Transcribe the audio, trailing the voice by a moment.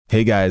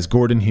Hey guys,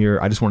 Gordon here.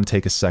 I just want to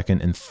take a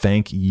second and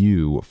thank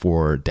you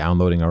for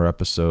downloading our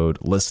episode,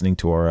 listening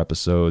to our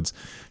episodes,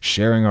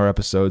 sharing our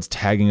episodes,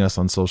 tagging us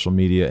on social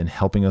media, and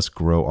helping us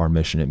grow our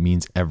mission. It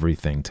means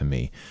everything to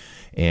me.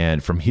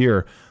 And from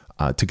here,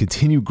 to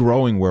continue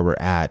growing where we're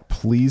at,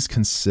 please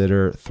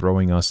consider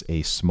throwing us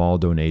a small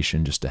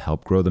donation just to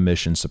help grow the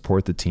mission,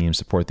 support the team,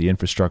 support the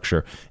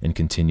infrastructure, and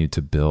continue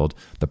to build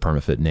the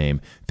Permafit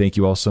name. Thank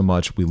you all so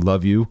much. We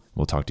love you.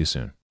 We'll talk to you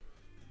soon.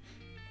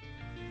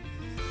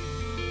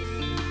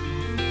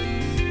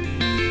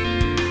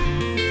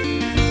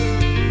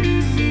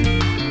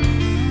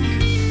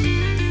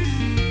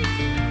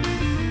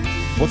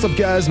 What's up,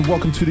 guys, and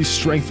welcome to the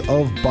Strength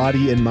of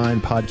Body and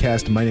Mind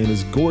podcast. My name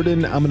is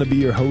Gordon. I'm going to be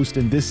your host,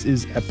 and this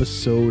is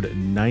episode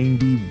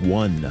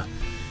 91.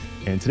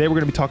 And today we're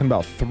going to be talking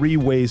about 3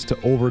 ways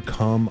to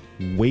overcome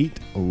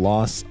weight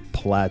loss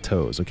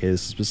plateaus. Okay,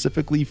 this is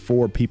specifically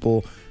for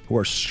people who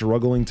are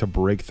struggling to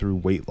break through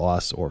weight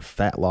loss or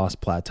fat loss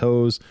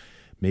plateaus.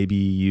 Maybe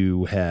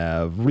you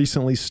have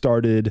recently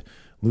started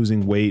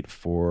losing weight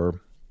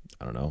for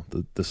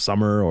the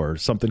summer or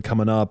something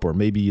coming up, or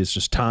maybe it's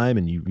just time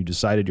and you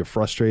decided you're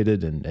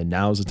frustrated and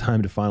now's the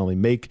time to finally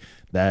make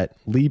that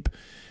leap,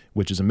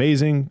 which is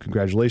amazing.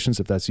 Congratulations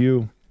if that's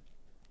you.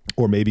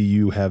 Or maybe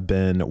you have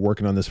been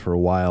working on this for a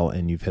while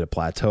and you've hit a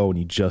plateau and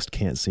you just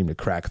can't seem to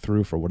crack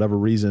through for whatever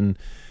reason.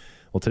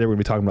 Well, today we're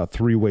going to be talking about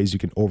 3 ways you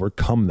can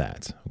overcome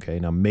that. Okay,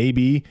 now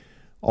maybe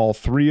all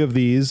 3 of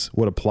these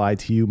would apply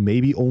to you.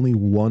 Maybe only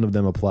one of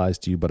them applies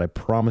to you, but I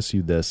promise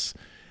you this,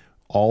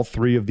 all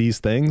 3 of these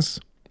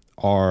things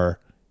are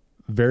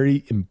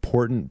very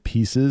important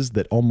pieces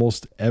that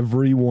almost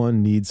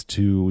everyone needs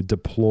to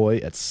deploy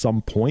at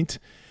some point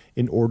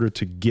in order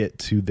to get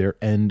to their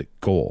end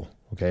goal.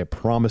 Okay, I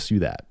promise you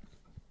that.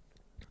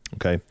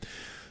 Okay,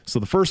 so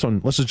the first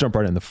one, let's just jump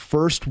right in. The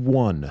first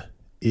one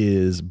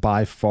is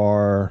by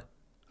far,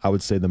 I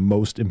would say, the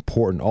most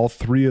important. All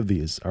 3 of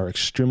these are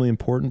extremely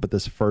important, but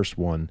this first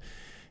one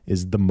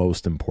is the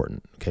most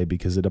important, okay,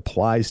 because it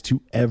applies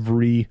to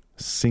every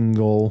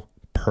single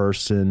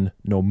person,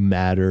 no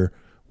matter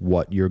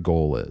what your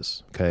goal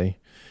is, okay?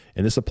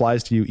 And this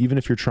applies to you even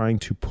if you're trying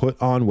to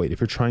put on weight, if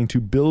you're trying to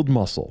build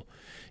muscle,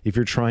 if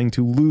you're trying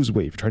to lose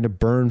weight, if you're trying to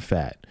burn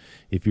fat,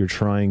 if you're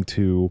trying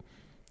to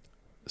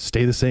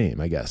stay the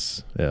same, I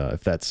guess.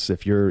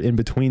 If you're in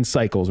between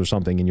cycles or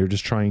something and you're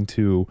just trying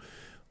to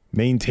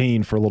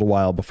maintain for a little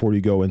while before you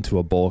go into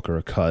a bulk or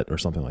a cut or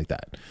something like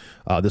that.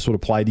 This would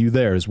apply to you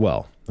there as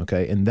well,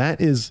 okay? And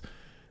that is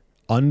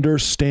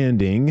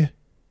understanding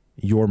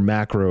your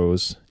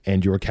macros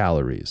and your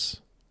calories,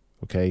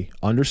 okay?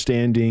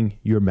 Understanding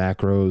your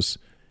macros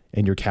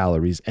and your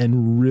calories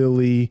and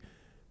really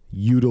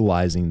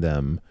utilizing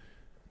them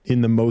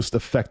in the most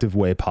effective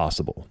way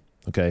possible,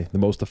 okay? The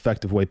most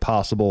effective way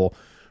possible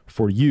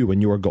for you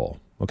and your goal,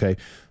 okay?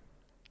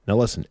 Now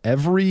listen,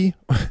 every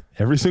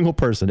single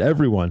person,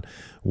 everyone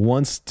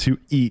wants to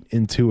eat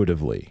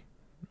intuitively.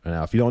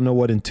 Now, if you don't know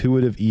what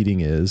intuitive eating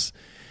is,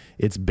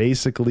 it's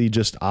basically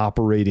just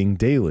operating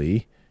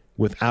daily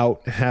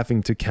without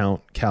having to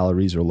count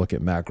calories or look at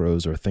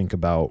macros or think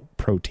about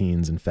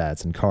proteins and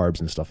fats and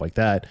carbs and stuff like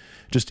that.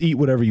 Just eat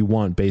whatever you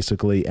want,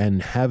 basically,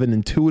 and have an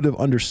intuitive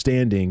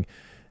understanding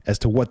as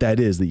to what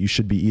that is that you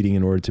should be eating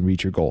in order to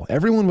reach your goal.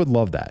 Everyone would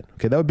love that.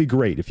 Okay, that would be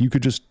great if you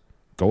could just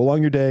go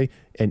along your day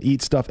and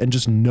eat stuff and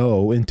just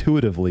know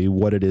intuitively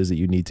what it is that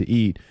you need to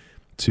eat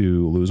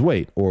to lose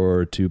weight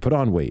or to put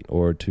on weight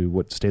or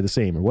to stay the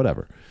same or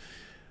whatever.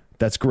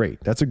 That's great.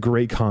 That's a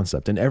great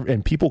concept.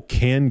 And people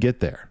can get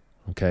there.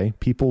 Okay,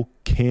 people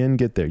can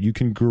get there. You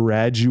can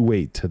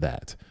graduate to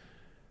that,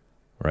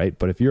 right?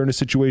 But if you're in a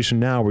situation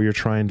now where you're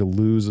trying to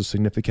lose a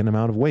significant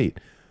amount of weight,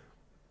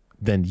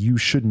 then you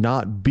should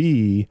not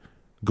be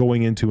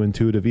going into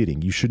intuitive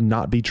eating. You should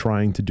not be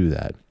trying to do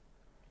that.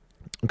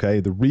 Okay,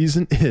 the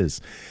reason is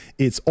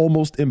it's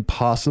almost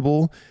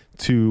impossible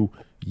to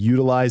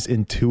utilize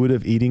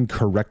intuitive eating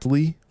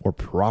correctly or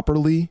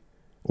properly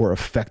or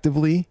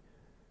effectively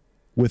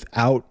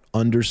without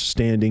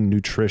understanding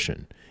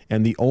nutrition.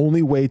 And the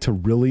only way to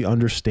really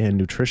understand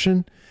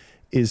nutrition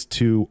is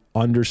to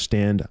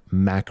understand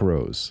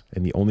macros.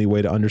 And the only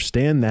way to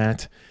understand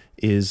that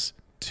is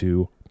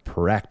to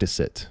practice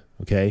it.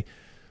 Okay.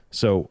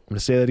 So I'm going to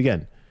say that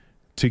again.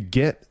 To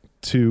get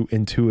to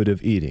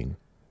intuitive eating,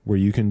 where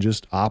you can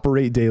just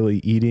operate daily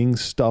eating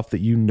stuff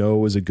that you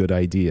know is a good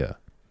idea,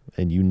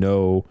 and you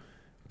know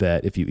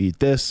that if you eat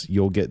this,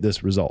 you'll get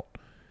this result.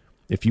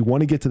 If you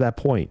want to get to that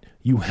point,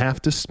 you have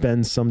to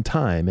spend some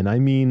time. And I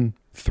mean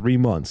 3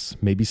 months,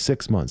 maybe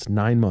 6 months,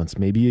 9 months,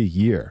 maybe a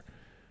year.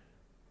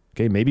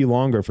 Okay, maybe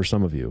longer for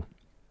some of you.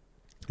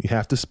 You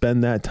have to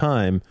spend that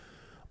time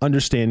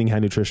understanding how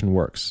nutrition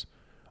works,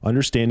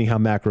 understanding how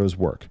macros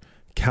work,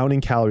 counting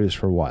calories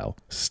for a while,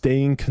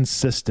 staying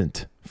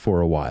consistent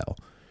for a while,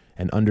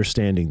 and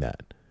understanding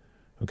that.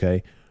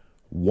 Okay,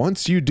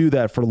 once you do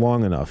that for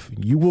long enough,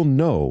 you will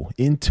know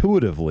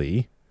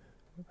intuitively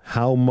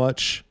how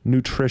much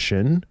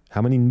nutrition,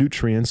 how many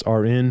nutrients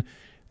are in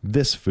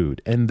this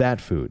food and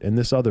that food and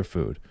this other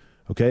food.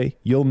 Okay.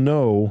 You'll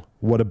know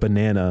what a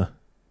banana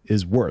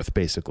is worth,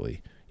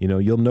 basically.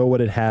 You'll know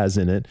what it has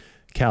in it,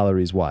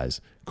 calories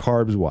wise,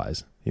 carbs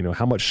wise,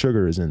 how much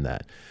sugar is in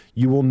that.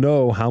 You will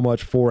know how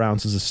much 4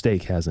 ounces of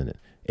steak has in it,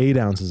 8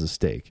 ounces of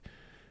steak.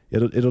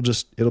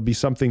 It'll be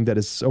something that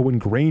is so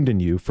ingrained in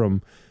you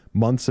from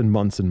months and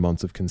months and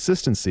months of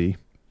consistency,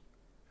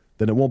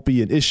 then it won't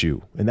be an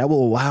issue. And that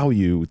will allow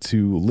you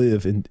to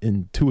live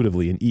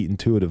intuitively and eat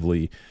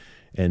intuitively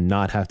and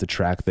not have to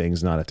track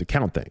things, not have to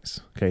count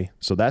things. Okay.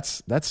 So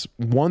that's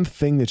one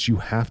thing that you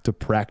have to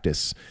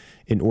practice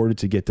in order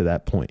to get to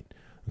that point.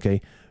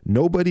 Okay.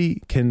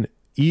 Nobody can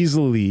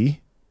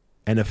easily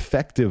and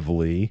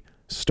effectively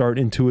start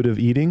intuitive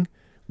eating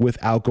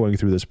without going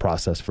through this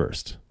process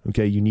first.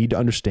 Okay. You need to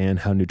understand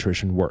how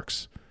nutrition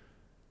works.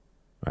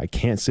 I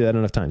can't say that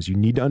enough times. You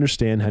need to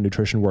understand how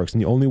nutrition works.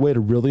 And the only way to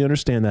really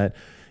understand that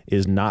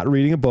is not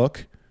reading a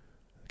book.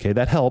 Okay.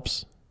 That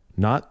helps.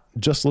 Not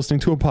just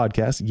listening to a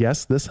podcast.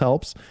 Yes, this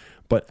helps,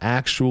 but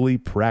actually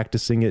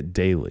practicing it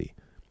daily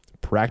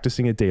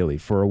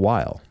for a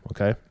while.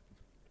 Okay.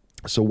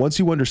 So once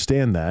you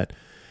understand that,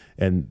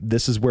 and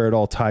this is where it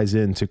all ties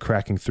into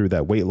cracking through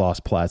that weight loss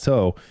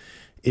plateau,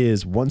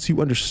 is once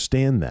you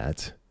understand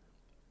that,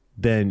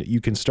 then you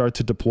can start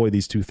to deploy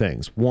these two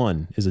things.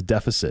 One is a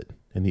deficit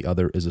and the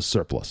other is a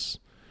surplus.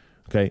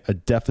 Okay. A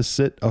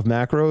deficit of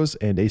macros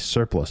and a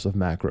surplus of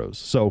macros.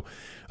 So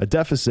a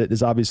deficit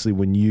is obviously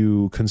when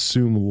you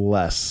consume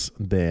less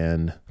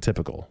than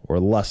typical or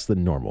less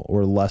than normal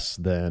or less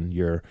than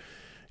your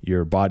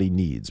body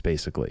needs,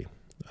 basically.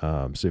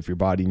 So if your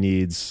body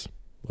needs,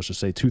 let's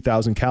just say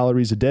 2,000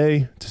 calories a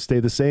day to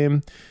stay the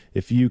same,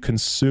 if you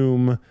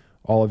consume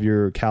all of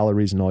your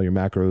calories and all your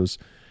macros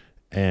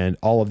and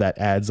all of that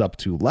adds up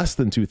to less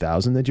than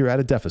 2,000, then you're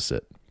at a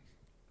deficit.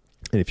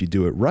 And if you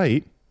do it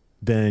right,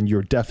 then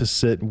your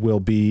deficit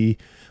will be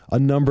a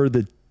number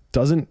that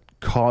doesn't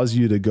cause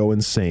you to go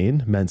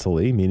insane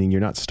mentally, meaning you're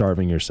not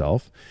starving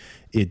yourself.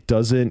 It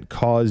doesn't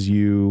cause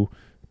you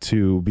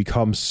to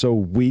become so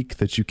weak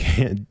that you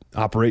can't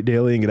operate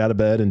daily and get out of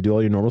bed and do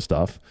all your normal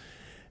stuff.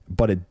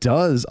 But it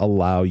does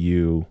allow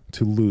you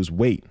to lose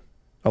weight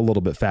a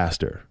little bit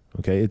faster.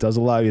 Okay. It does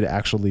allow you to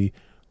actually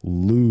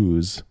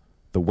lose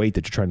the weight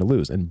that you're trying to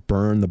lose and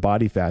burn the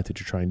body fat that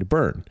you're trying to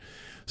burn.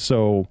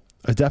 So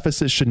a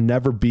deficit should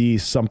never be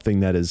something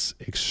that is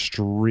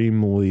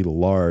extremely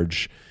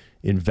large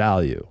in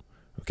value.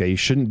 Okay. You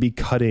shouldn't be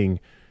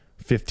cutting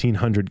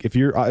 1,500. If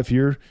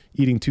you're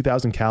eating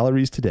 2,000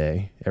 calories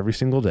today, every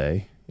single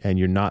day, and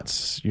you're not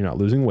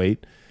losing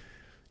weight,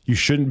 you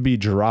shouldn't be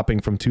dropping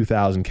from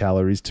 2,000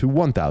 calories to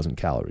 1,000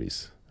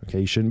 calories.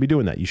 Okay. You shouldn't be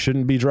doing that. You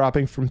shouldn't be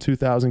dropping from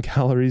 2,000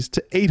 calories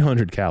to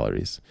 800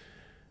 calories.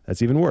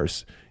 That's even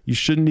worse. You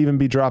shouldn't even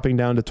be dropping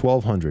down to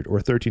 1,200 or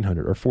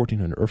 1,300 or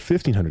 1,400 or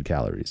 1,500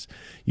 calories.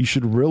 You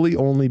should really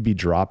only be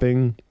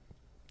dropping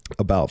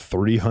about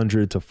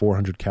 300 to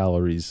 400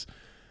 calories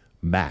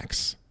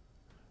max.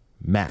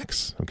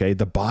 Okay.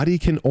 The body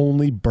can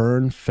only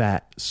burn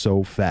fat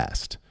so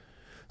fast.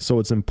 So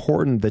it's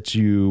important that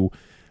you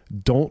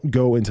don't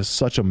go into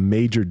such a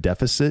major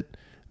deficit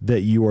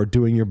that you are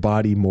doing your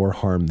body more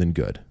harm than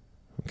good.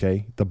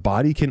 Okay. The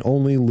body can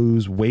only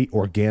lose weight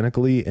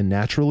organically and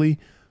naturally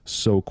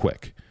so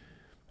quick.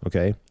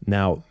 Okay.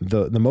 Now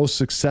the most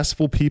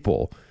successful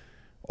people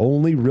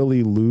only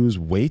really lose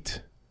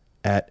weight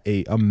at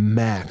a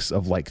max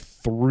of like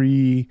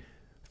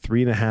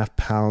 3.5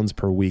 pounds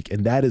per week.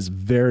 And that is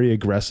very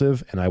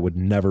aggressive and I would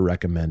never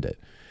recommend it.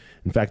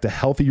 In fact, a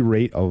healthy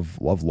rate of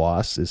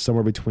loss is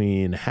somewhere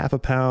between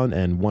 0.5 pound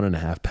and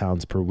 1.5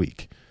 pounds per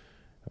week.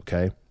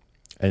 Okay.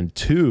 And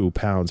 2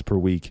 pounds per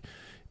week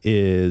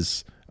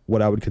is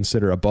what I would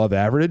consider above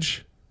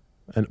average,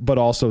 but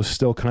also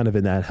still kind of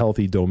in that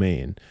healthy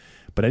domain.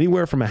 But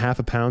anywhere from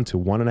 0.5 pound to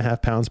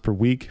 1.5 pounds per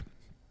week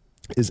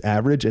is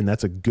average. And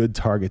that's a good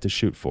target to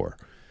shoot for.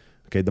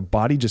 Okay. The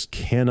body just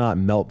cannot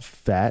melt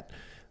fat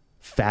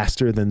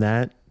faster than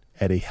that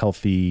in a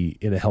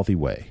healthy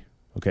way.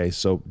 Okay.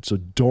 So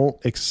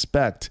don't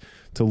expect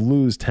to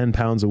lose 10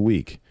 pounds a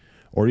week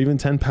or even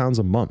 10 pounds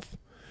a month.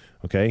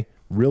 Okay.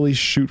 Really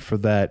shoot for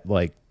that,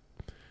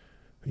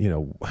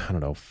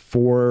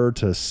 4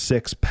 to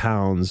 6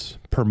 pounds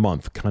per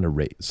month kind of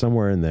rate,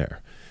 somewhere in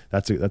there.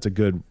 That's a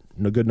good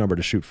number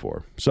to shoot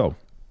for. So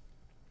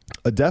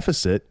a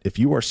deficit, if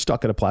you are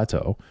stuck at a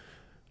plateau,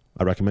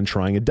 I recommend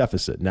trying a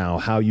deficit. Now,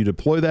 how you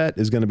deploy that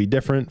is going to be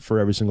different for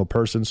every single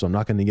person. So I'm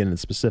not going to get into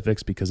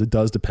specifics because it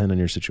does depend on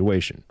your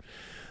situation.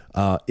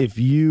 If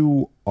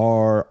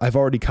I've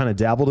already kind of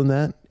dabbled in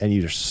that and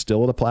you're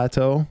still at a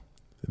plateau,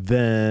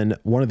 then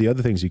one of the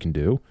other things you can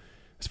do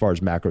as far as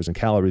macros and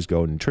calories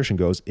go and nutrition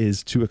goes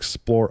is to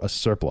explore a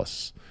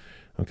surplus.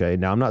 Okay.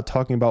 Now I'm not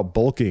talking about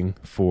bulking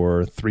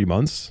for 3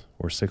 months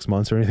or 6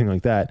 months or anything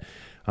like that.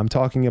 I'm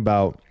talking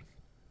about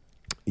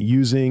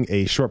using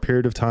a short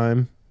period of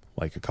time,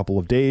 like a couple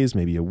of days,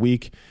 maybe a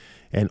week,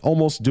 and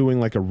almost doing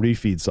like a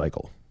refeed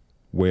cycle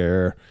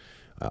where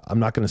I'm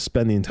not going to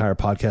spend the entire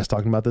podcast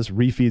talking about this.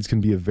 Refeeds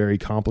can be a very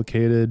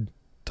complicated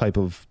type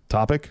of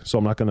topic, so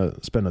I'm not going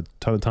to spend a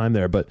ton of time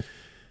there. But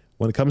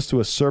when it comes to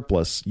a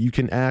surplus, you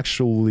can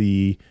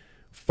actually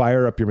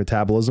fire up your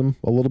metabolism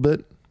a little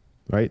bit,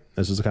 right?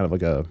 This is kind of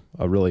like a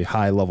really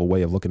high level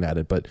way of looking at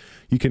it, but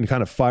you can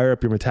kind of fire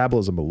up your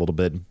metabolism a little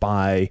bit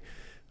by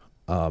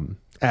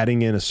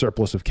adding in a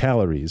surplus of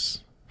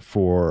calories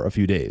for a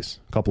few days,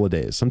 a couple of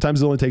days.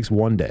 Sometimes it only takes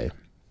one day.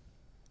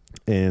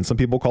 And some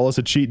people call this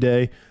a cheat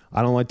day.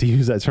 I don't like to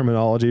use that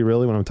terminology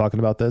really when I'm talking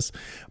about this,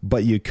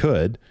 but you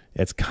could.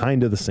 It's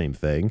kind of the same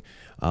thing.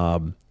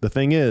 The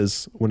thing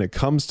is, when it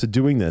comes to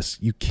doing this,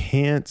 you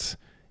can't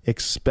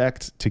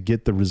expect to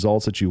get the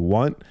results that you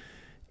want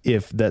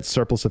if that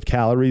surplus of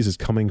calories is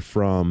coming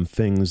from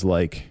things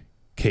like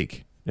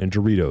cake and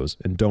Doritos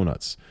and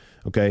donuts.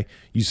 Okay.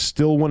 You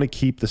still want to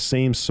keep the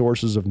same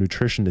sources of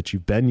nutrition that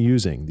you've been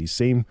using, these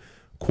same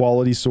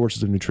quality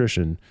sources of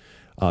nutrition,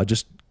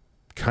 just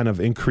kind of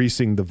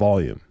increasing the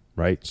volume,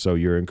 right? So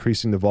you're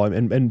increasing the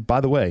volume. And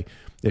by the way,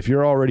 if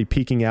you're already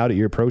peaking out at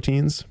your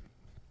proteins,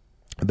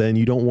 then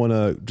you don't want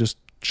to just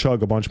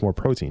chug a bunch more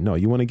protein. No,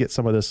 you want to get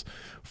some of this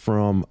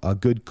from a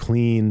good,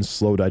 clean,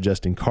 slow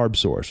digesting carb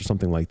source or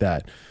something like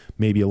that.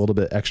 Maybe a little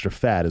bit extra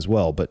fat as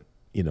well. But,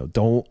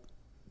 don't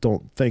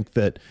think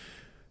that,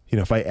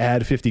 if I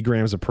add 50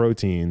 grams of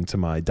protein to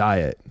my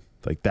diet,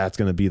 like that's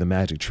going to be the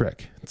magic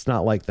trick. It's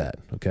not like that.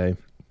 Okay.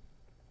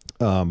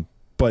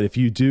 But if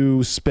you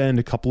do spend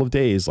a couple of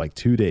days, like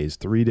 2 days,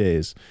 3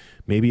 days,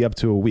 maybe up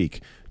to a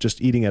week,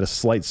 just eating at a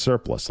slight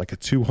surplus, like a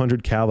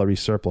 200 calorie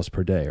surplus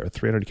per day or a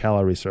 300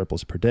 calorie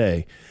surplus per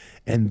day.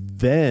 And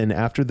then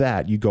after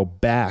that, you go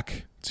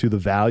back to the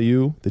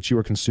value that you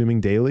are consuming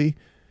daily,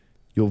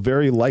 you'll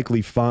very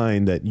likely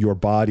find that your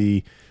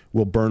body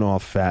will burn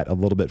off fat a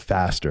little bit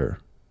faster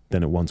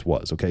than it once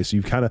was. Okay.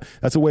 So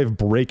that's a way of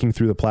breaking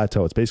through the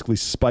plateau. It's basically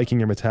spiking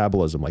your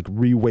metabolism, like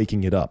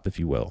re-waking it up, if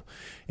you will.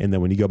 And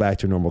then when you go back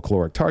to your normal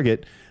caloric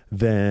target,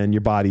 then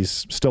your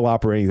body's still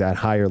operating at that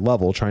higher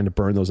level, trying to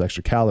burn those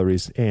extra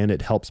calories, and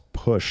it helps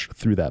push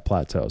through that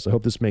plateau. So I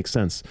hope this makes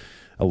sense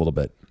a little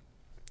bit.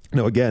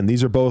 Now, again,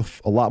 these are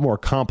both a lot more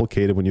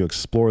complicated when you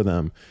explore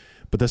them,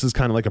 but this is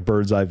kind of like a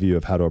bird's eye view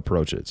of how to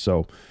approach it.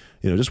 So,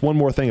 just one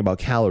more thing about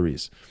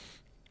calories.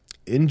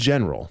 In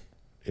general,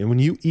 and when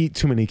you eat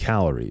too many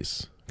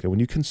calories, okay, when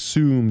you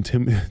consume too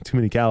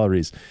many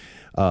calories,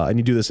 and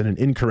you do this in an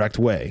incorrect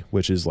way,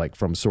 which is like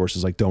from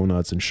sources like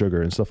donuts and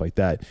sugar and stuff like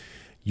that,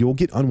 you'll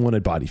get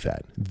unwanted body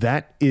fat.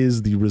 That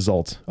is the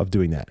result of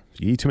doing that.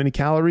 If you eat too many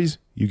calories,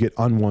 you get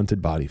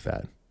unwanted body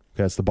fat.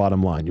 Okay, that's the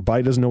bottom line. Your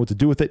body doesn't know what to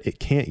do with it. It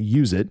can't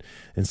use it.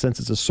 And since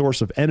it's a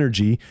source of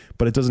energy,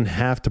 but it doesn't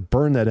have to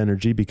burn that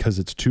energy because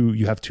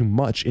you have too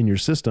much in your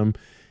system,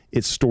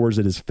 it stores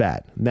it as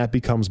fat. And that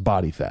becomes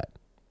body fat.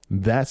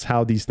 That's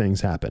how these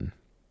things happen.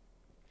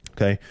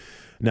 Okay.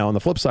 Now, on the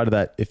flip side of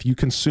that, if you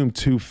consume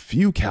too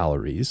few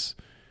calories,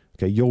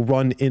 okay, you'll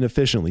run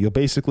inefficiently. You'll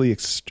basically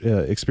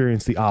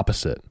experience the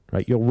opposite,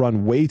 right? You'll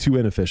run way too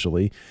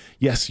inefficiently.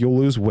 Yes, you'll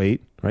lose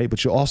weight, right?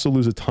 But you'll also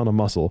lose a ton of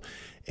muscle.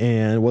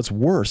 And what's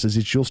worse is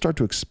that you'll start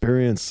to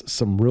experience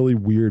some really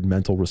weird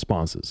mental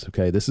responses.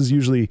 Okay. This is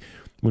usually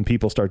when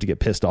people start to get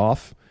pissed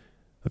off.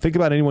 Think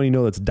about anyone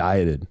that's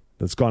dieted,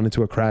 that's gone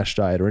into a crash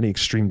diet or any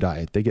extreme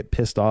diet. They get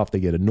pissed off, they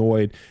get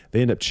annoyed,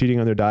 they end up cheating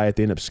on their diet,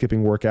 they end up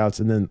skipping workouts.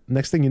 And then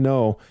next thing you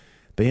know,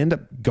 they end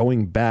up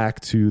going back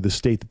to the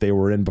state that they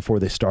were in before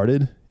they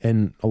started.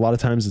 And a lot of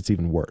times it's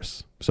even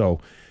worse. So,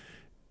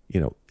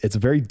 it's a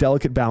very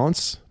delicate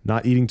balance,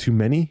 not eating too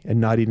many and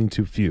not eating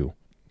too few.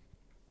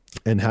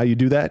 And how you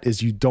do that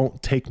is you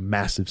don't take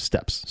massive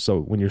steps.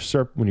 So when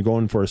you're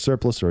going for a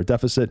surplus or a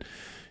deficit,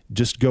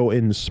 just go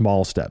in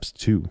small steps,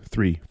 200,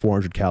 300,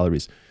 400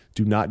 calories.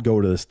 Do not go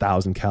to this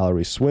 1,000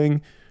 calorie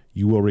swing.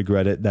 You will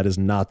regret it. That is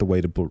not the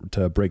way to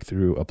break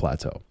through a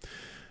plateau.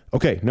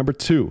 Okay, number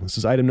 2. This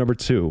is item number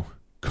 2,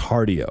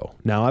 cardio.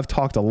 Now, I've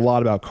talked a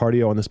lot about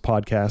cardio on this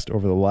podcast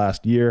over the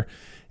last year,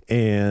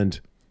 and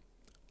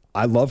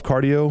I love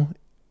cardio,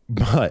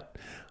 but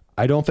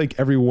I don't think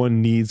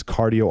everyone needs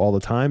cardio all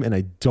the time, and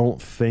I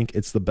don't think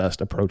it's the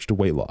best approach to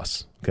weight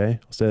loss. Okay,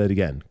 I'll say that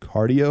again.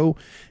 Cardio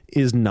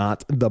is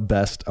not the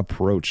best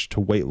approach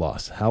to weight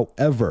loss.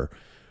 However,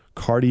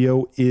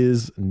 cardio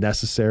is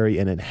necessary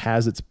and it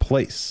has its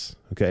place.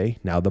 Okay.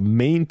 Now, the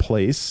main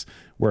place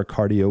where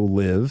cardio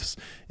lives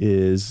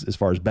is, as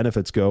far as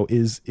benefits go,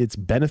 is its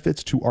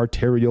benefits to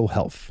arterial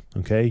health.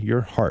 Okay.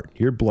 Your heart,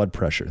 your blood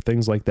pressure,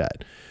 things like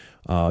that.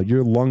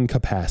 Your lung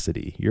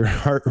capacity, your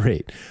heart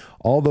rate,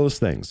 all those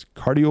things,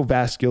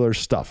 cardiovascular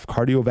stuff,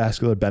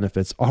 cardiovascular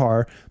benefits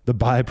are the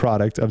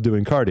byproduct of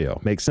doing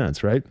cardio. Makes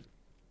sense, right?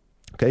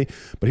 Okay.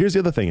 But here's the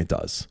other thing it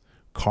does.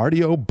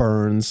 Cardio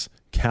burns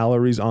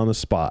calories on the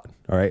spot.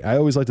 All right. I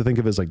always like to think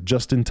of it as like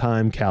just in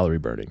time calorie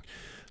burning.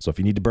 So if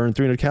you need to burn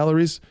 300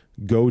 calories,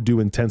 go do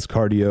intense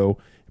cardio,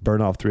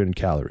 burn off 300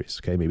 calories.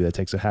 Okay. Maybe that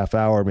takes a half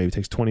hour, maybe it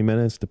takes 20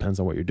 minutes, depends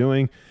on what you're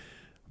doing.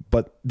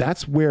 But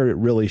that's where it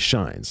really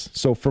shines.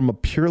 So from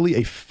purely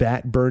a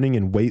fat burning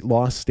and weight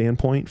loss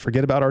standpoint,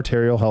 forget about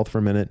arterial health for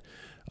a minute.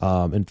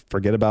 And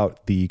forget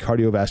about the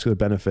cardiovascular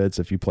benefits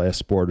if you play a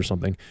sport or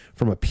something.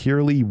 From a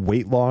purely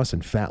weight loss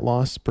and fat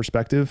loss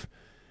perspective,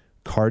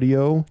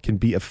 cardio can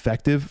be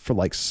effective for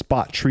like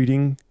spot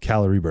treating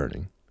calorie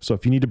burning. So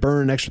if you need to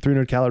burn an extra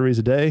 300 calories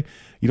a day,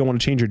 you don't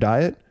want to change your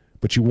diet,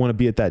 but you want to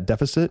be at that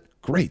deficit,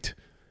 great.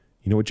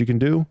 You know what you can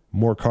do?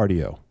 More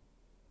cardio.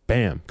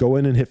 Bam, go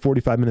in and hit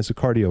 45 minutes of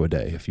cardio a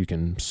day if you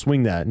can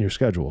swing that in your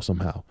schedule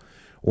somehow.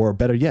 Or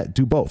better yet,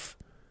 do both.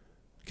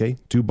 Okay,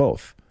 do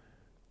both.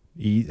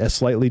 Eat at a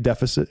slight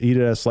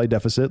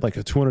deficit, like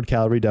a 200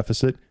 calorie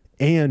deficit,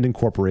 and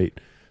incorporate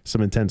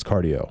some intense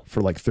cardio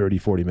for like 30,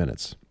 40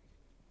 minutes.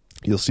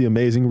 You'll see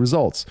amazing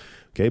results.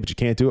 Okay, but you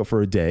can't do it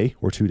for a day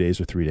or 2 days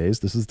or 3 days.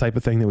 This is the type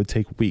of thing that would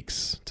take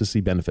weeks to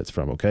see benefits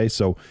from. Okay,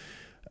 so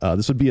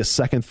this would be a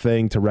second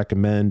thing to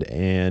recommend.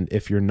 And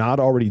if you're not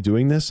already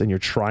doing this and you're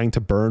trying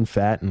to burn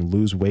fat and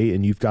lose weight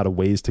and you've got a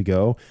ways to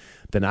go,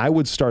 then I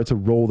would start to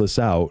roll this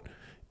out.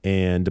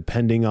 And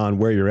depending on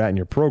where you're at in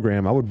your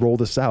program, I would roll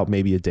this out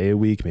maybe a day a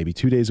week, maybe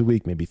 2 days a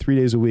week, maybe 3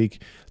 days a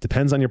week.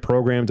 Depends on your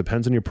program,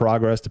 depends on your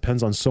progress,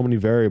 depends on so many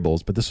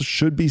variables. But this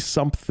should be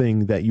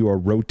something that you are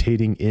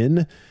rotating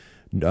in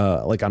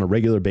like on a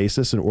regular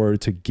basis in order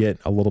to get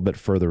a little bit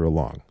further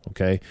along.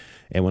 Okay.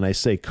 And when I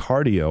say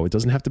cardio, it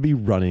doesn't have to be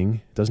running,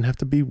 it doesn't have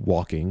to be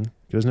walking,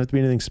 it doesn't have to be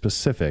anything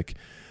specific.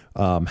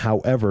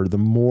 However, the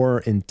more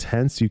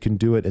intense you can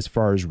do it as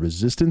far as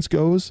resistance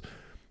goes,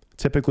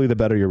 typically the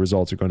better your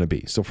results are going to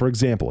be. So for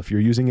example, if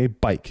you're using a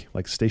bike,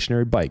 like a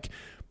stationary bike,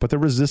 put the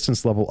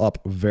resistance level up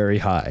very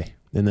high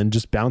and then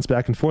just bounce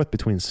back and forth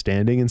between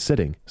standing and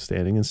sitting.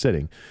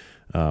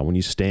 When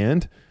you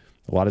stand,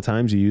 a lot of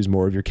times you use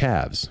more of your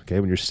calves. Okay.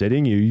 When you're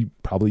sitting, you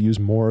probably use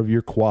more of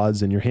your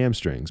quads and your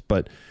hamstrings,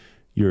 but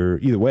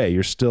either way,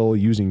 you're still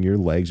using your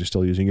legs, you're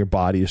still using your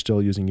body, you're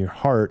still using your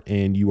heart,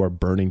 and you are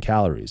burning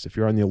calories. If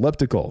you're on the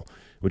elliptical,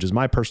 which is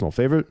my personal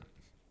favorite,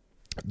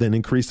 then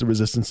increase the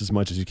resistance as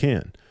much as you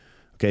can.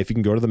 Okay, if you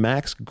can go to the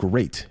max,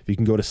 great. If you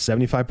can go to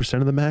 75%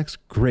 of the max,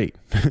 great.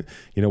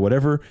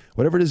 Whatever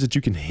it is that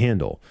you can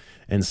handle,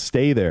 and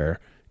stay there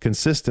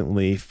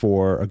consistently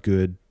for a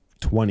good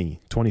 20,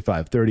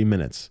 25, 30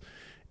 minutes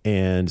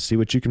and see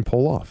what you can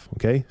pull off.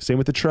 Okay. Same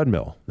with the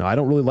treadmill. Now, I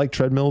don't really like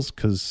treadmills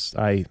because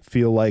I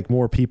feel like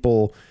more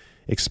people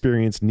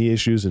experience knee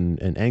issues and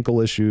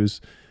ankle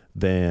issues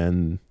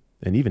and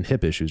even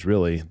hip issues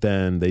really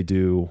than they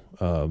do,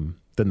 than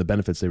the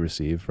benefits they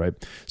receive. Right.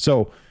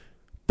 So,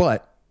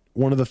 but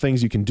one of the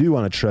things you can do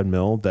on a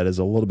treadmill that is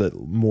a little bit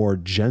more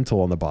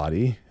gentle on the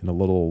body and a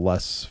little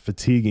less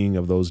fatiguing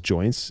of those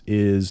joints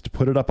is to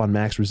put it up on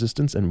max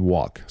resistance and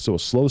walk. So a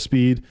slow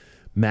speed,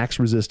 max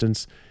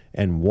resistance,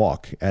 and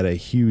walk at a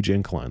huge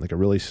incline, like a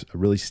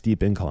really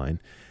steep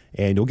incline.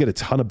 And you'll get a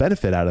ton of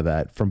benefit out of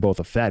that from both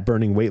a fat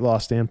burning weight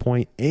loss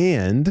standpoint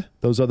and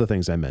those other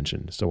things I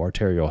mentioned. So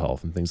arterial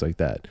health and things like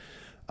that.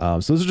 So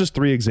those are just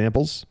 3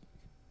 examples.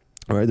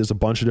 All right. There's a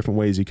bunch of different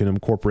ways you can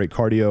incorporate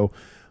cardio.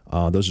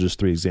 Those are just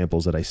 3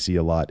 examples that I see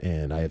a lot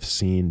and I have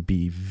seen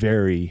be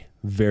very,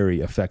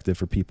 very effective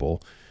for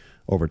people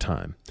over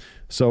time.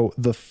 So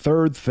the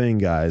third thing,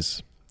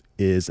 guys,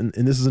 is, and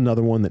this is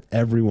another one that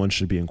everyone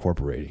should be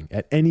incorporating.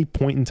 At any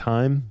point in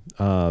time,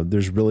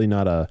 there's really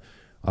not a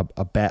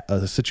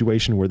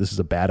situation where this is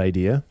a bad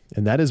idea,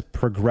 and that is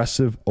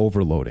progressive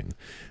overloading.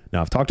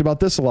 Now, I've talked about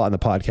this a lot in the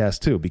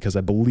podcast too, because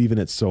I believe in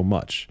it so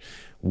much.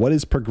 What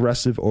is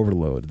progressive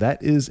overload?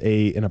 That is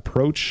an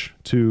approach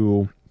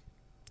to...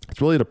 It's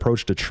really an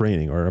approach to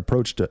training or an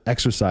approach to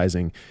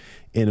exercising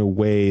in a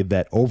way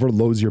that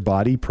overloads your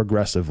body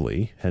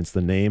progressively, hence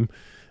the name,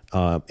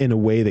 in a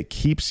way that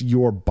keeps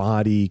your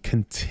body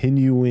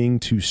continuing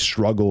to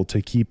struggle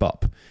to keep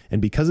up.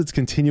 And because it's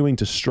continuing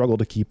to struggle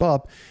to keep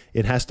up,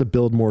 it has to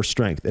build more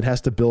strength. It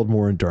has to build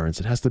more endurance.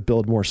 It has to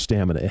build more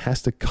stamina. It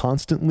has to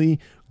constantly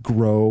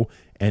grow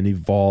and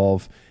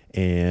evolve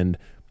and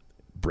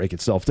break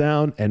itself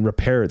down and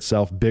repair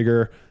itself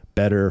bigger,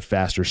 better,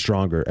 faster,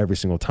 stronger every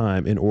single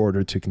time in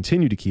order to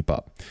continue to keep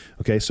up.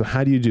 Okay, so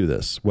how do you do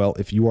this? Well,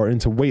 if you are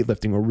into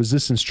weightlifting or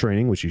resistance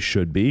training, which you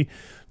should be,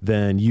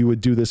 then you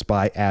would do this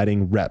by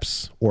adding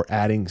reps or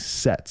adding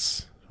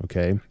sets,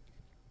 okay?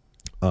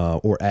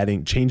 Or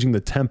changing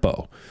the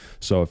tempo.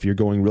 So if you're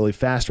going really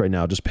fast right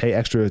now, just pay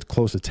extra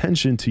close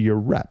attention to your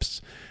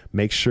reps.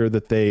 Make sure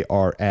that they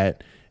are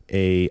at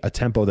a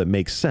tempo that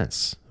makes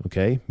sense.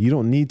 Okay. You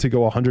don't need to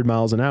go 100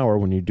 miles an hour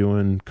when you're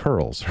doing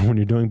curls or when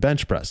you're doing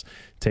bench press.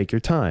 Take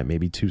your time,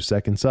 maybe 2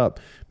 seconds up,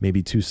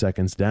 maybe 2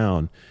 seconds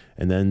down,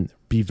 and then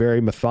be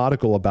very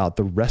methodical about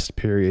the rest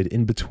period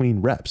in between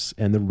reps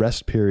and the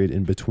rest period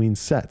in between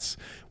sets.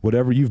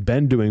 Whatever you've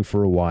been doing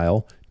for a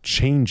while,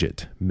 change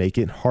it, make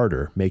it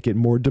harder, make it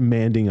more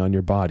demanding on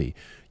your body.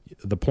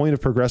 The point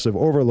of progressive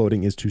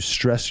overloading is to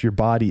stress your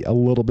body a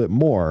little bit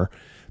more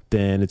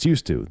than it's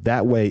used to.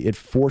 That way it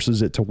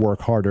forces it to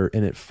work harder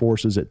and it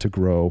forces it to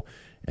grow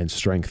and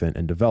strengthen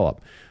and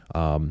develop.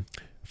 From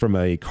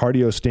a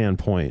cardio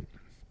standpoint,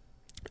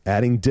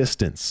 adding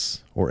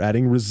distance or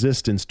adding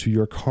resistance to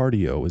your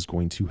cardio is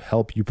going to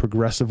help you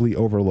progressively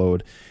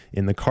overload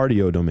in the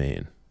cardio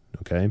domain.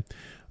 Okay.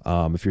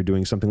 If you're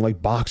doing something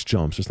like box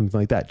jumps or something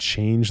like that,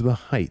 change the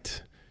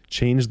height,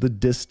 change the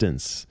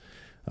distance.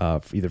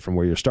 either from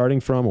where you're starting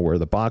from or where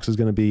the box is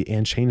going to be,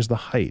 and change the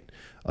height,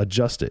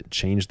 adjust it,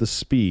 change the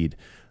speed.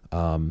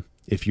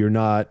 If you're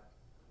not,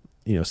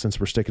 since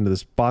we're sticking to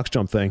this box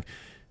jump thing,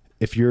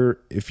 if you're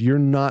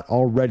not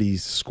already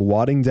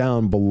squatting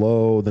down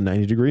below the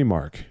 90-degree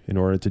mark in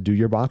order to do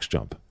your box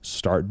jump,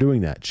 start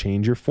doing that.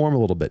 Change your form a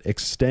little bit.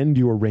 Extend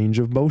your range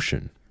of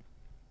motion.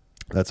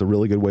 That's a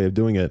really good way of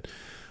doing it.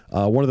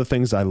 One of the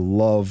things I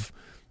love,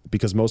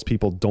 because most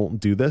people don't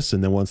do this,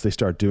 and then once they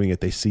start doing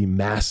it, they see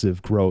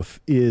massive growth,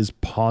 is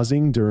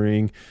pausing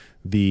during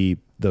the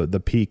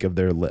peak of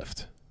their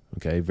lift.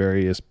 Okay,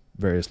 various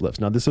lifts.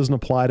 Now, this doesn't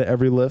apply to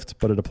every lift,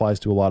 but it applies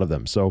to a lot of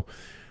them. So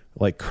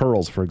like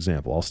curls, for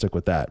example, I'll stick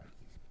with that.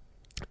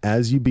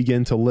 As you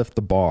begin to lift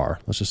the bar,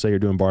 let's just say you're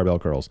doing barbell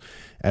curls.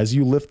 As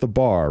you lift the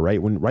bar,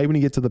 right when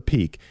you get to the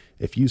peak,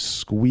 if you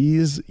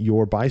squeeze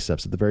your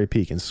biceps at the very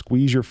peak and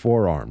squeeze your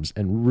forearms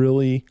and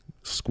really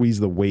squeeze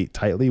the weight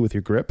tightly with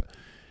your grip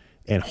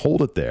and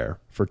hold it there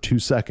for 2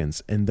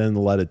 seconds and then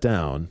let it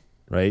down,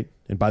 right?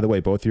 And by the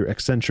way, both your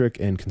eccentric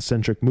and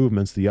concentric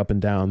movements, the up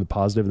and down, the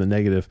positive and the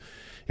negative,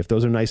 if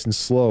those are nice and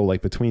slow,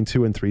 like between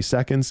 2 and 3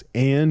 seconds,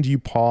 and you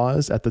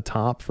pause at the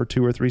top for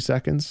 2 or 3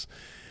 seconds,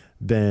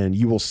 then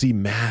you will see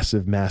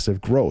massive,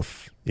 massive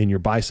growth in your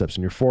biceps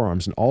and your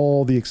forearms and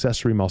all the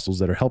accessory muscles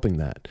that are helping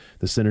that,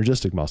 the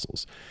synergistic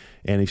muscles.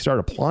 And if you start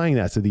applying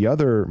that to the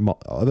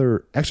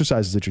other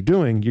exercises that you're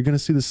doing, you're going to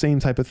see the same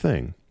type of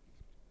thing.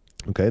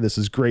 Okay, this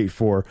is great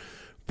for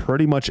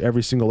pretty much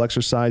every single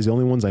exercise. The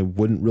only ones I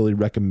wouldn't really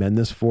recommend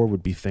this for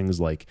would be things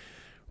like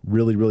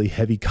really, really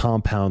heavy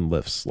compound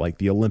lifts, like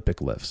the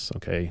Olympic lifts,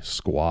 okay?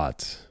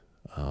 Squat,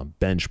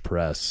 bench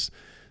press,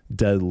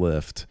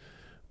 deadlift,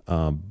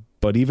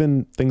 but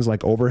even things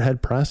like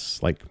overhead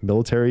press, like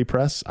military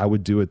press, I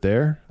would do it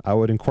there. I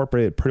would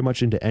incorporate it pretty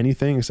much into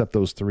anything except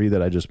those 3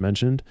 that I just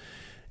mentioned.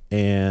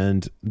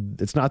 And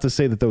it's not to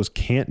say that those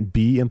can't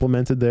be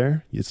implemented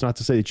there. It's not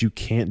to say that you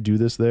can't do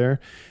this there.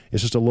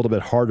 It's just a little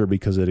bit harder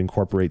because it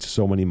incorporates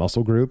so many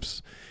muscle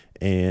groups.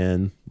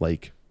 And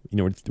like,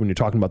 when you're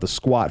talking about the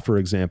squat, for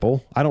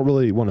example, I don't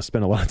really want to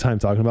spend a lot of time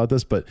talking about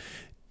this, but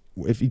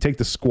if you take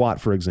the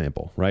squat, for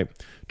example, right?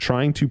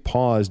 Trying to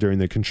pause during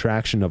the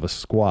contraction of a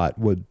squat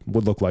would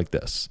look like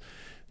this.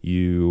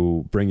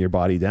 You bring your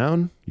body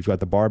down. You've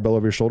got the barbell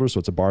over your shoulders, so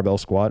it's a barbell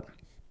squat.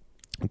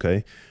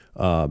 Okay.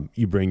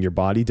 You bring your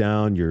body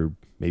down. You're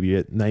maybe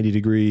at 90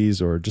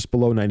 degrees or just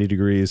below 90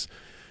 degrees.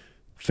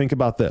 Think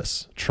about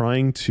this.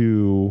 Trying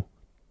to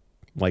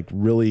like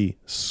really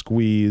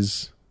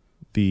squeeze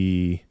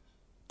the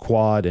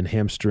quad and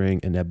hamstring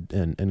and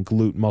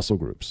glute muscle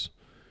groups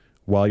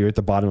while you're at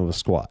the bottom of a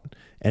squat,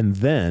 and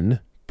then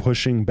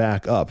pushing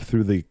back up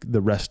through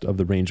the rest of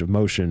the range of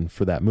motion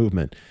for that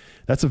movement.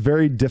 That's a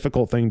very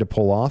difficult thing to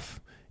pull off.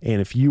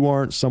 And if you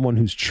aren't someone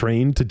who's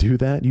trained to do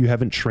that, you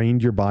haven't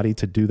trained your body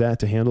to do that,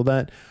 to handle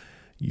that,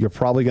 you're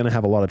probably going to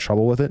have a lot of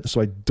trouble with it.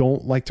 So I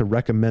don't like to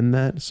recommend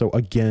that. So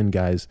again,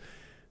 guys,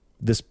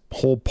 this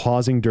whole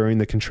pausing during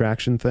the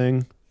contraction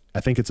thing, I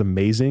think it's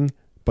amazing.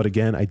 But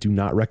again, I do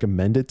not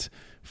recommend it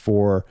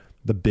for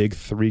the big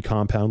 3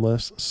 compound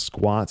lifts: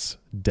 squats,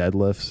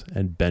 deadlifts,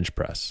 and bench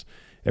press.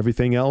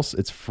 Everything else,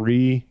 it's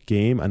free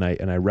game, and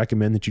I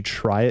recommend that you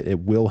try it.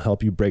 It will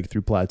help you break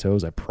through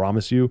plateaus, I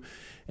promise you.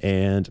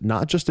 And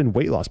not just in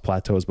weight loss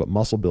plateaus, but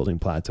muscle building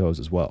plateaus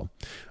as well.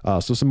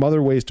 So some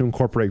other ways to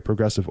incorporate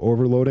progressive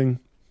overloading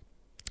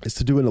is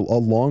to do a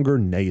longer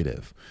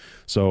negative.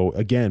 So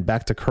again,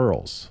 back to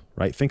curls,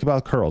 right? Think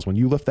about curls. When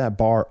you lift that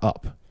bar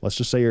up, let's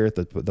just say you're at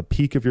the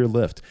peak of your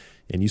lift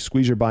and you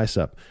squeeze your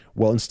bicep.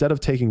 Well, instead of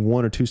taking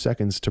 1 or 2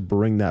 seconds to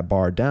bring that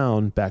bar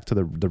down back to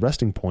the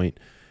resting point,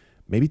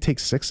 maybe take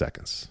 6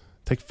 seconds,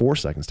 take 4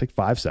 seconds, take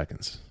 5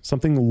 seconds,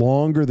 something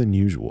longer than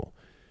usual.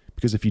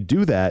 Because if you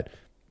do that,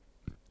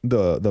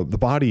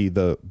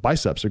 the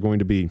biceps are going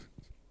to be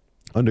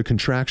under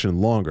contraction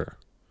longer.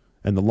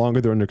 And the longer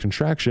they're under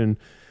contraction,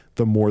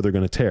 the more they're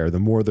going to tear. The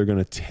more they're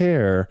going to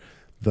tear,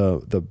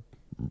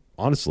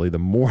 honestly, the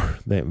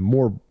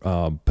more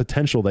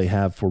potential they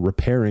have for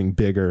repairing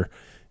bigger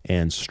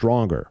and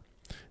stronger.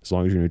 As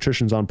long as your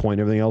nutrition's on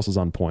point, everything else is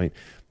on point,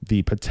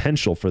 the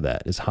potential for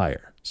that is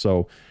higher.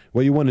 So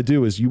what you want to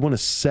do is you want to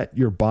set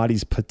your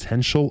body's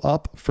potential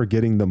up for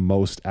getting the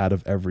most out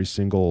of every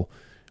single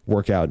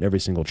workout and every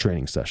single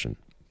training session.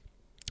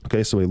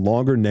 Okay, so a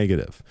longer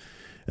negative.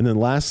 And then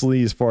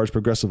lastly, as far as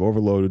progressive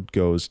overload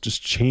goes,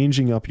 just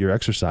changing up your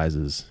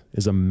exercises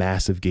is a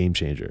massive game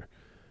changer.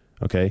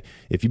 Okay,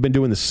 if you've been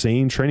doing the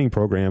same training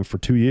program for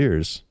 2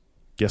 years,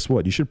 guess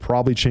what? You should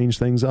probably change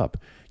things up.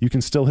 You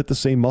can still hit the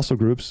same muscle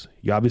groups.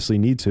 You obviously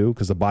need to,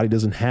 because the body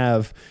doesn't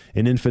have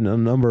an infinite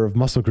number of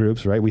muscle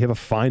groups, right? We have a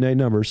finite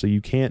number, so you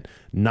can't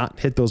not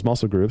hit those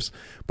muscle groups.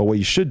 But what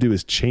you should do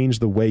is change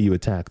the way you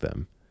attack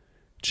them.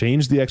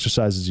 Change the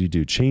exercises you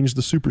do. Change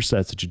the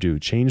supersets that you do.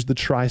 Change the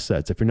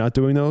trisets. If you're not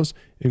doing those,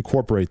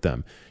 incorporate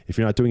them. If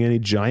you're not doing any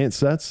giant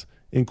sets,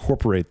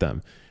 incorporate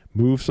them.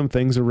 Move some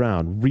things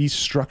around.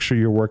 Restructure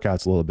your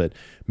workouts a little bit.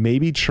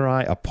 Maybe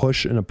try a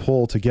push and a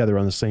pull together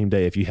on the same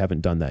day if you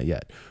haven't done that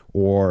yet.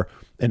 Or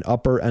an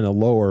upper and a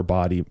lower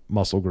body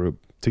muscle group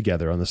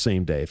together on the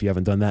same day if you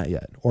haven't done that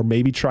yet. Or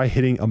maybe try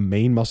hitting a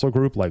main muscle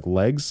group like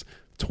legs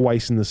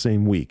twice in the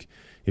same week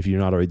if you're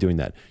not already doing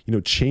that.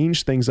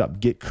 Change things up,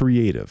 get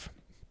creative.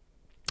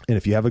 And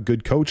if you have a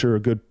good coach or a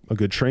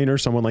good trainer,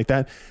 someone like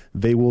that,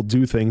 they will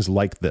do things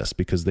like this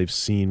because they've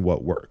seen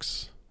what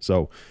works.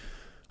 So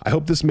I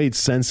hope this made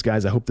sense,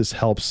 guys. I hope this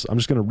helps. I'm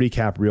just going to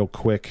recap real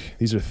quick.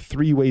 These are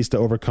 3 ways to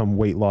overcome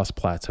weight loss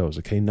plateaus.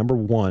 Okay. Number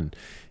 1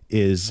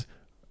 is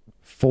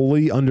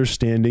fully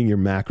understanding your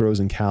macros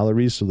and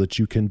calories so that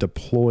you can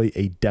deploy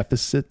a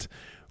deficit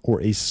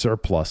or a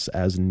surplus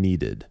as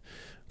needed.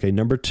 Okay.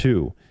 Number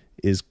 2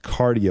 is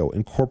cardio.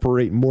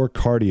 Incorporate more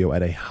cardio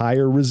at a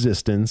higher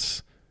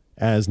resistance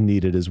as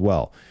needed as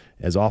well,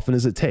 as often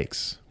as it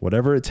takes,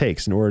 whatever it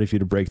takes in order for you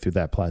to break through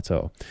that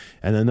plateau.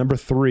 And then number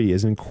 3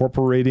 is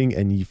incorporating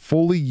and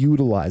fully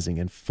utilizing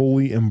and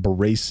fully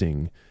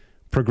embracing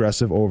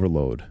progressive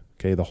overload.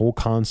 Okay. The whole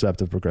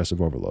concept of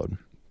progressive overload.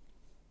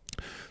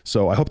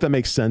 So I hope that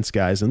makes sense,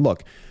 guys. And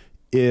look,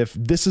 if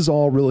this is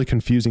all really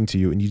confusing to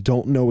you and you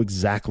don't know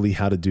exactly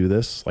how to do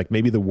this, like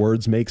maybe the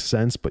words make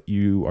sense, but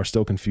you are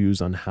still confused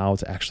on how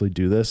to actually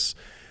do this,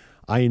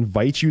 I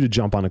invite you to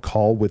jump on a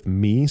call with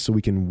me so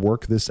we can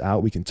work this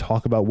out. We can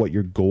talk about what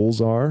your goals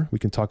are. We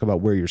can talk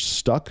about where you're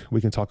stuck. We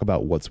can talk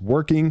about what's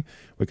working.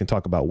 We can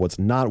talk about what's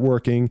not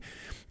working.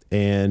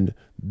 And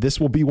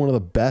this will be one of the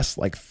best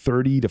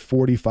 30 to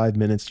 45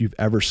 minutes you've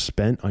ever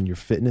spent on your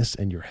fitness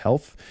and your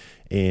health.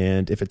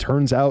 And if it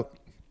turns out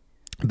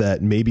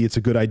that maybe it's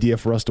a good idea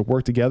for us to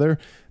work together,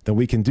 then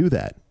we can do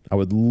that. I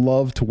would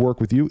love to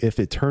work with you. If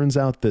it turns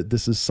out that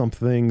this is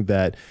something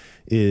that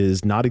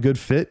is not a good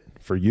fit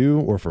for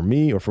you or for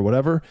me or for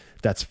whatever,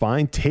 that's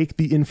fine. Take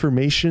the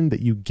information that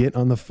you get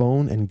on the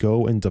phone and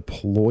go and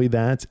deploy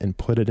that and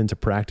put it into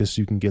practice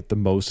so you can get the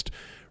most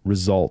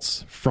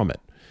results from it.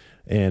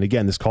 And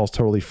again, this call is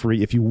totally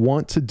free. If you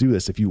want to do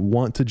this, if you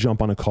want to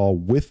jump on a call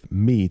with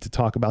me to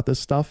talk about this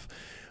stuff,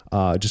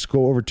 just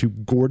go over to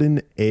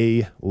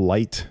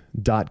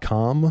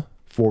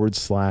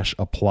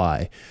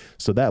gordonalight.com/apply.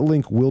 So that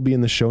link will be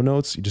in the show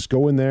notes. You just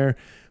go in there.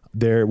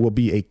 There will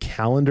be a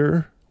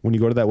calendar when you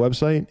go to that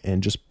website,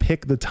 and just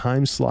pick the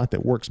time slot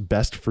that works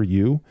best for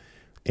you.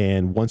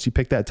 And once you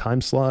pick that time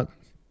slot,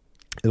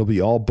 it'll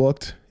be all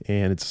booked,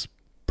 and it's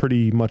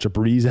pretty much a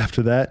breeze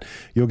after that.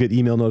 You'll get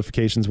email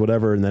notifications,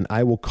 whatever, and then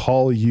I will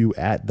call you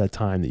at the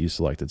time that you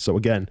selected. So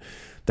again,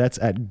 that's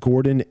at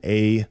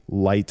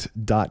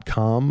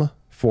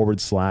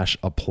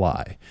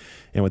gordonalight.com/apply.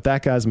 And with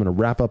that, guys, I'm going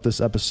to wrap up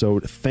this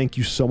episode. Thank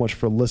you so much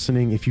for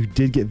listening. If you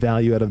did get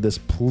value out of this,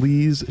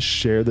 please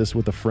share this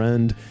with a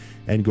friend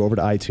and go over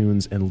to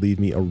iTunes and leave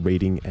me a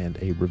rating and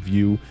a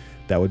review.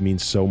 That would mean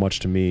so much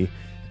to me.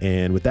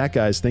 And with that,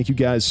 guys, thank you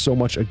guys so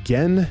much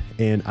again.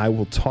 And I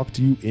will talk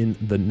to you in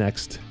the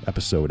next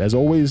episode. As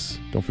always,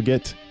 don't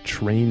forget,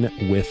 train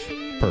with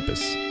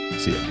purpose.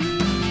 See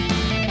ya.